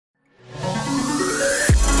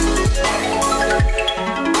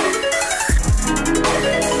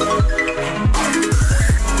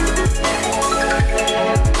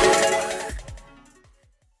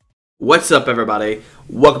What's up, everybody?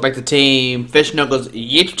 Welcome back to Team Fish Knuckles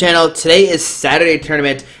YouTube channel. Today is Saturday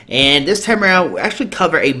tournament, and this time around we actually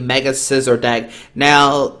cover a Mega Scizor deck.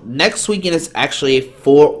 Now, next weekend is actually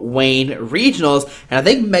Fort Wayne Regionals, and I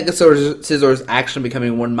think Mega Scizor is actually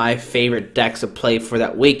becoming one of my favorite decks to play for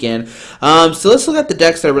that weekend. So let's look at the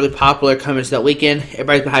decks that are really popular coming into that weekend.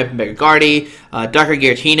 Everybody's been hyping Mega Gardy. Darker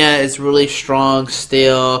Giratina is really strong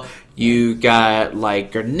still. You got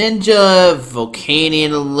like Greninja,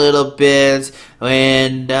 Volcanion a little bit,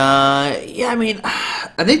 and yeah, I mean,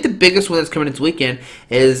 I think the biggest one that's coming this weekend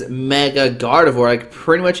is Mega Garbodor. Like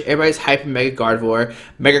pretty much everybody's hyping Mega Garbodor.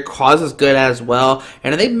 Mega Quaz is good as well,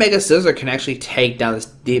 and I think Mega Scizor can actually take down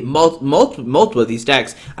multiple of these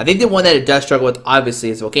decks. I think the one that it does struggle with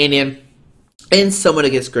obviously is Volcanion and someone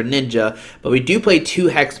against Greninja, but we do play two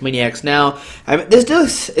Hex Maniacs now. This deck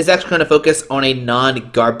is actually going to focus on a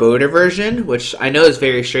non-Garbodor version, which I know is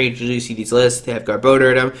very strange. Usually you see these lists, they have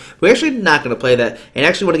Garbodor in them. We're actually not going to play that, and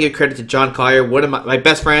actually want to give credit to John Collier, one of my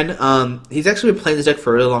best friend. He's actually been playing this deck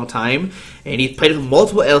for a really long time, and he's played with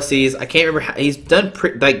multiple LCs. I can't remember how, he's done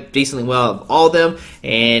decently well of all of them,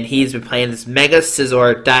 and he's been playing this Mega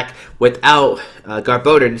Scizor deck without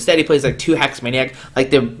Garbodor. Instead, he plays like two Hex Maniac,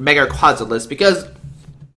 like the Mega Quadza list, because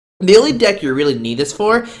the only deck you really need this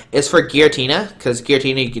for is for Giratina, because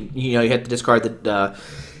Giratina, you have to discard the,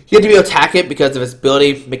 you have to be able to attack it because of its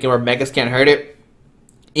ability, making where Megas can't hurt it.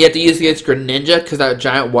 You have to use it against Greninja because that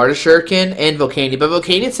giant water shuriken and Volcanion. But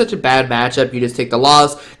Volcanion is such a bad matchup, you just take the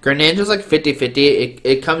loss. Greninja's like 50-50.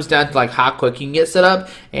 It comes down to like how quick you can get set up,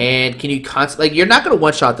 and can you constantly, like, you're not going to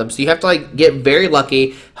one-shot them. So you have to like get very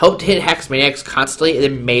lucky, hope to hit Hex Maniacs constantly, and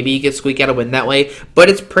then maybe you can squeak out a win that way. But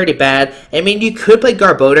it's pretty bad. I mean, you could play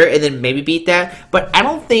Garbodor and then maybe beat that, but I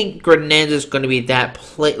don't think Greninja's going to be that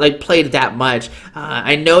played that much.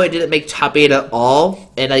 I know it didn't make top 8 at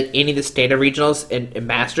all in like any of the standard regionals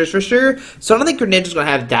and Masters for sure, so I don't think Greninja's going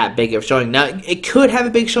to have that big of a showing. Now, it could have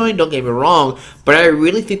a big showing, don't get me wrong, but I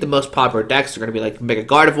really think the most popular decks are going to be like Mega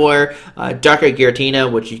Gardevoir, Darker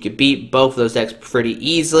Giratina, which you could beat both of those decks pretty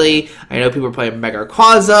easily. I know people are playing Mega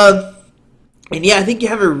Quaza. And yeah, I think you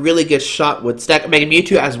have a really good shot with stack Mega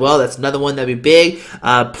Mewtwo as well. That's another one that'd be big.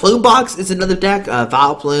 Plume Box is another deck,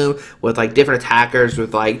 Vileplume, with like different attackers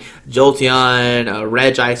with like Jolteon,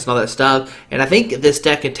 Regice, and all that stuff. And I think this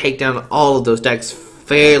deck can take down all of those decks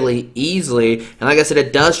fairly easily. And like I said,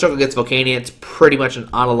 it does struggle against Volcanion. It's pretty much an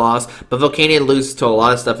auto loss, but Volcanion loses to a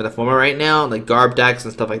lot of stuff in the format right now, like Garb decks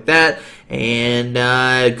and stuff like that. And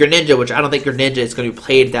Greninja, which I don't think Greninja is going to be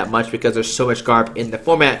played that much because there's so much Garb in the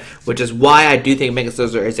format, which is why I do think Mega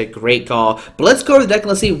Scizor is a great call. But let's go to the deck and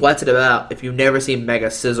let's see what's it about if you've never seen Mega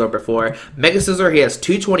Scizor before. Mega Scizor, he has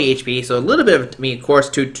 220 HP, so a little bit of, I mean, of course,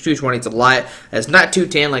 220 is a lot. It's not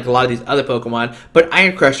 210 like a lot of these other Pokemon, but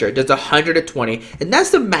Iron Crusher does 120, and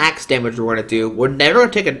that's the max damage we're going to do. We're never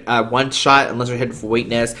going to take a one shot unless we're hitting for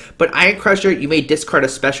weakness, but Iron Crusher, you may discard a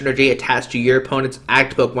special energy attached to your opponent's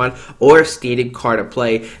active Pokemon or stadium card in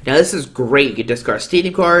play. Now this is great. You can discard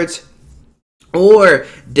stadium cards or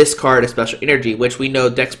discard a special energy, which we know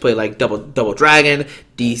decks play like Double Dragon,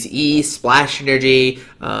 DCE, Splash Energy,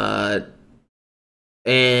 and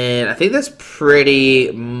I think that's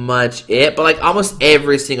pretty much it. But like almost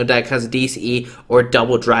every single deck has a DCE or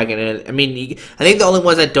Double Dragon in it. I mean, I think the only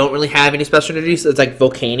ones that don't really have any special energies is like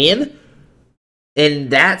Volcanion,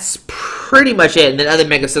 and that's pretty much it. And then other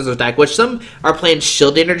Mega Scizor deck, which some are playing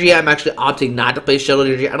Shield Energy. I'm actually opting not to play Shield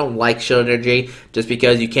Energy. I don't like Shield Energy just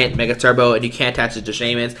because you can't Mega Turbo and you can't attach it to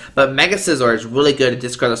Shaymins. But Mega Scizor is really good at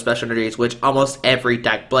discard those special energies, which almost every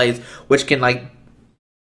deck plays, which can like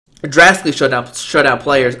drastically shut down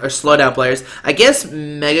players or slow down players. I guess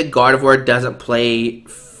Mega Gardevoir doesn't play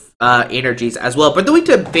energies as well, but the weak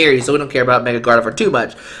to varies, so we don't care about Mega Gardevoir too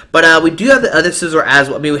much. But we do have the other Scizor as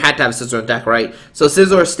well. I mean, we had to have a Scizor in deck, right? So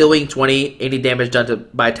Scizor is still weak 20. Any damage done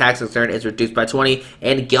by attacks this turn is reduced by 20,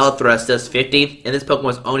 and Gale Thrust does 50. And this Pokemon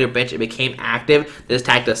was on your bench, it became active. This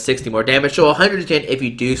attack does 60 more damage, so 110 if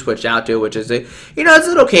you do switch out to it, which is it's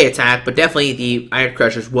an okay attack, but definitely the Iron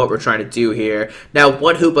Crusher is what we're trying to do here. Now,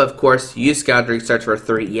 one Hoopa, of course, use Scoundrel, search for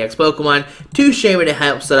 3 EX Pokemon, 2 Shaman to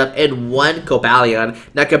help set up, and 1 Cobalion.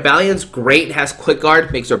 Now, Cobalion's great, it has Quick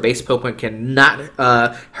Guard, makes our base Pokemon cannot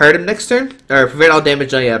hurt him next turn, or prevent all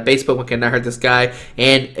damage on your base Pokemon cannot hurt this guy,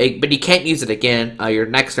 but you can't use it again your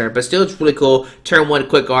next turn, but still it's really cool. Turn 1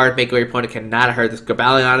 Quick Guard, make your opponent cannot hurt this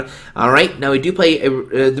Cobalion. Alright, now we do play,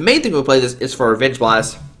 the main thing we play this is for Revenge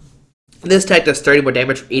Blast. This tech does 30 more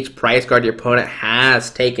damage for each prize card your opponent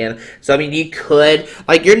has taken. So I mean, you could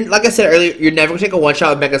like I said earlier, you're never gonna take a one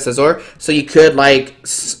shot with Mega Scizor. So you could like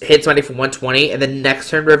hit somebody for 120, and then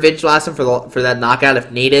next turn Revenge Blast them for that knockout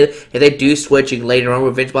if needed. If they do switch, you can later on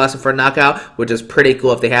Revenge Blast them for a knockout, which is pretty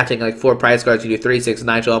cool. If they have taken like 4 prize cards, you do 3, 6,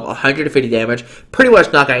 9, 12, 150 damage. Pretty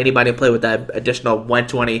much knock out anybody and play with that additional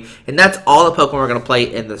 120, and that's all the Pokemon we're gonna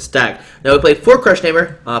play in this deck. Now we play 4 Crush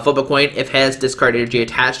Tamer, flip a coin. If has discard energy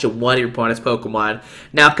attached to one of your opponent's Pokemon.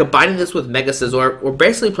 Now, combining this with Mega Scizor, we're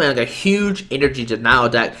basically playing like a huge energy denial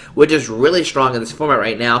deck, which is really strong in this format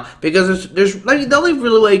right now because there's like the only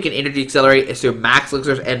really way you can energy accelerate is through Max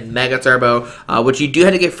Elixirs and Mega Turbo, which you do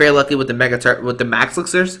have to get fairly lucky with the Max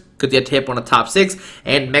Elixirs because you have to hit one of the top 6,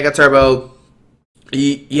 and Mega Turbo.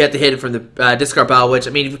 You have to hit it from the discard pile, which,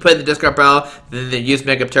 I mean, if you put it in the discard pile, then use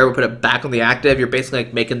Mega Turbo, put it back on the active, you're basically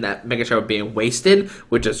like making that Mega Turbo being wasted,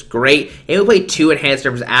 which is great. And we play 2 enhanced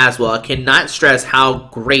terms as well. I cannot stress how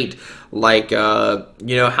great, like,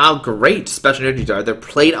 how great special energies are. They're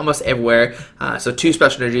played almost everywhere. So 2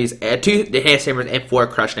 special energies, 2 enhanced hammers, and 4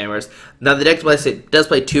 crush hammers. Now the deck does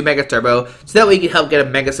play 2 Mega Turbo, so that way you can help get a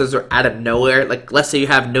Mega Scizor out of nowhere. Like, let's say you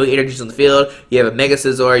have no energies on the field, you have a Mega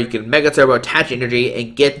Scizor, you can Mega Turbo, attach energy,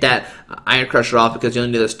 and get that Iron Crusher off because you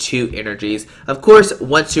only need those 2 energies. Of course,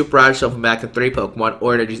 1 Super Rod, shuffle back and 3 Pokemon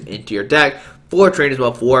or energies into your deck. 4 train as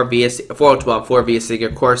well, 4 12, 4 via Seeker,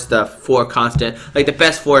 of course the 4 constant, like the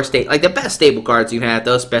best 4 the best stable cards you can have,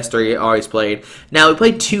 those best 3 always played. Now we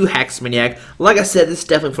played 2 Hex Maniac. Like I said, this is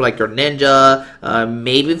definitely for like your Ninja,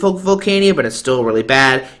 maybe Volcania, but it's still really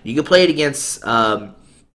bad. You can play it against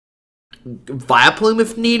Vileplume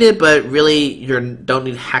if needed, but really you don't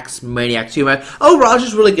need Hex Maniac too much. Oh, Raj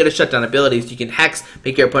is really good at shutdown abilities. You can Hex,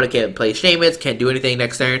 make your opponent can't play Shamans, can't do anything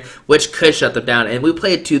next turn, which could shut them down. And we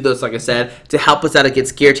played 2 of those, like I said, to help us out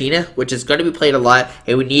against Giratina, which is going to be played a lot,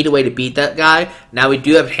 and we need a way to beat that guy. Now we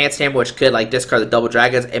do have Enhanced Hammer, which could like discard the double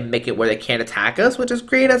dragons and make it where they can't attack us, which is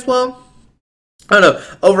great as well. I don't know.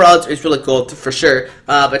 Overall, it's really cool for sure.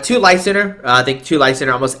 But 2 Life Center. I think 2 Life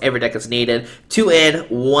Center almost every deck is needed. 2 in,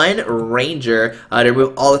 1 Ranger to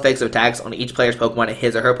remove all effects of attacks on each player's Pokemon and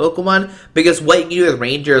his or her Pokemon. Because what you can do with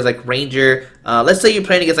Ranger is like Ranger. Let's say you're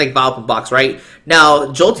playing against like Vileplume Box, right? Now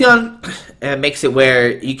Jolteon makes it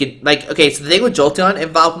where you can like. Okay, so the thing with Jolteon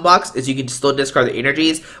and Vileplume Box is you can still discard the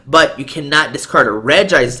energies, but you cannot discard a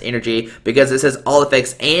Regice's energy because it says all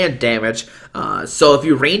effects and damage. So if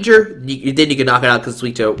you Ranger, then you can knock it out because it's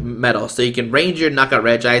weak to metal. So you can Ranger, knock out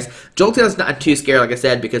Regice. Jolteon's not too scary, like I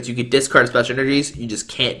said, because you can discard special energies. You just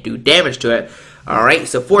can't do damage to it. Alright,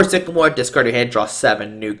 so 4 Sycamore, discard your hand, draw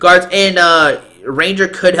 7 new cards. And Ranger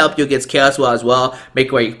could help you against Chaos Well as well. Make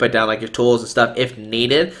it where you can put down like your tools and stuff if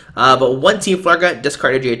needed. But 1 Team Flare Gun,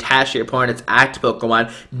 discard energy attached to your opponent's active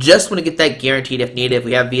Pokemon. Just want to get that guaranteed if needed. If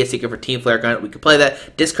we have Via Seeker for Team Flare Gun, we can play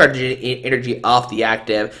that. Discard energy off the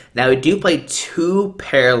active. Now we do play 2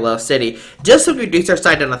 Parallel City. Just so we reduce our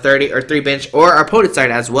side down to 30 or 3 bench or our opponent's side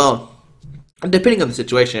as well. Depending on the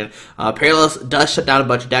situation, Parallels does shut down a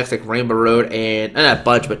bunch of decks like Rainbow Road and, not a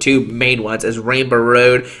bunch, but 2 main ones is Rainbow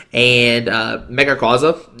Road and Mega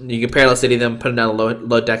Quaza. You can Parallel City them, put them down a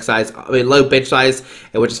low deck size, low bench size,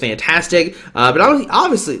 which is fantastic. But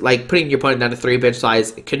obviously, like putting your opponent down to 3 bench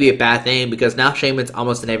size, it could be a bad thing because now Shaman's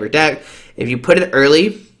almost in every deck. If you put it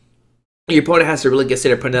early, your opponent has to really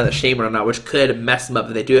consider putting down the Shaman or not, which could mess them up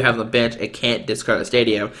if they do have on the bench and can't discard the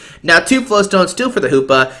Stadium. Now, 2 Flowstones, still for the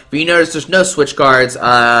Hoopa. If you notice, there's no switch cards,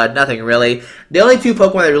 nothing really. The only 2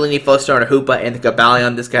 Pokemon that really need Flowstone are Hoopa and the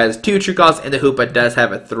Gabalion. This guy has 2 True Calls, and the Hoopa does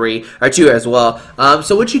have a 3, or 2 as well.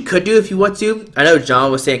 So what you could do if you want to, I know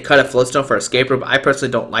John was saying cut a Flowstone for Escape Rope. I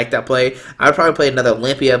personally don't like that play. I would probably play another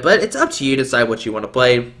Olympia, but it's up to you to decide what you want to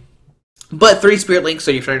play. But 3 Spirit Links,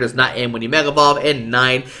 so your friend does not end when you Mega Evolve, and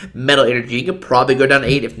 9 Metal Energy. You can probably go down to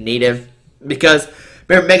 8 if needed, because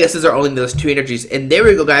remember, Mega Scizor only those 2 energies. And there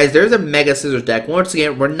we go, guys. There's a Mega Scizor deck. Once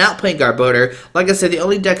again, we're not playing Garbodor. Like I said, the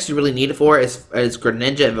only decks you really need it for is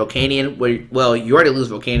Greninja and Volcanion. Well, you already lose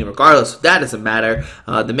Volcanion regardless, so that doesn't matter.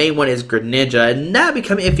 The main one is Greninja, and that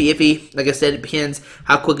become iffy. Like I said, it depends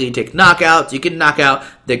how quickly you take knockouts. You can knock out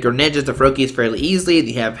the Greninjas, the Froakies fairly easily.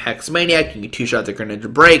 You have Hex Maniac, you can 2-shot the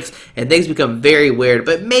Greninja breaks, and things become very weird.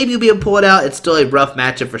 But maybe you'll be able to pull it out. It's still a rough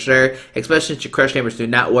matchup for sure, especially since your Crush Hammers do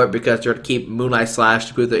not work because they're to keep Moonlight Slash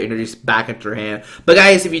to put the energies back into your hand. But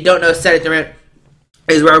guys, if you don't know, Saturday Tournament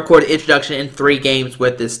is where I record the introduction in 3 games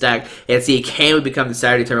with this deck and see can we become the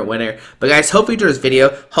Saturday tournament winner. But guys, hopefully during this video,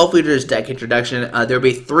 hopefully during this deck introduction, there will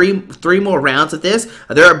be three more rounds of this.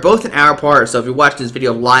 They are both an hour apart, so if you watch this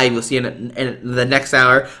video live, you'll see in the next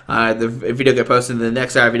hour the video get posted, in the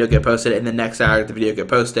next hour video get posted, and the next hour the video get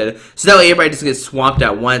posted. So that way everybody just gets swamped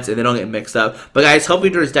at once and they don't get mixed up. But guys, hopefully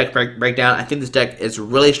during this deck breakdown, I think this deck is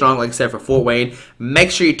really strong, like I said, for Fort Wayne.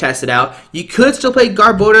 Make sure you test it out. You could still play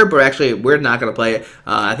Garbodor, but actually we're not going to play it.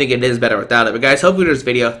 I think it is better without it. But guys, hope you enjoyed this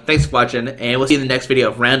video. Thanks for watching, and we'll see you in the next video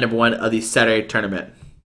of round number 1 of the Saturday tournament.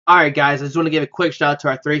 Alright guys, I just want to give a quick shout out to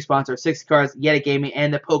our 3 sponsors, 60 Cards, Yeti Gaming,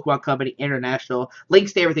 and the Pokemon Company International.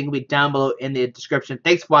 Links to everything will be down below in the description.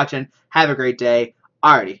 Thanks for watching. Have a great day.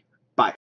 Alrighty. Bye.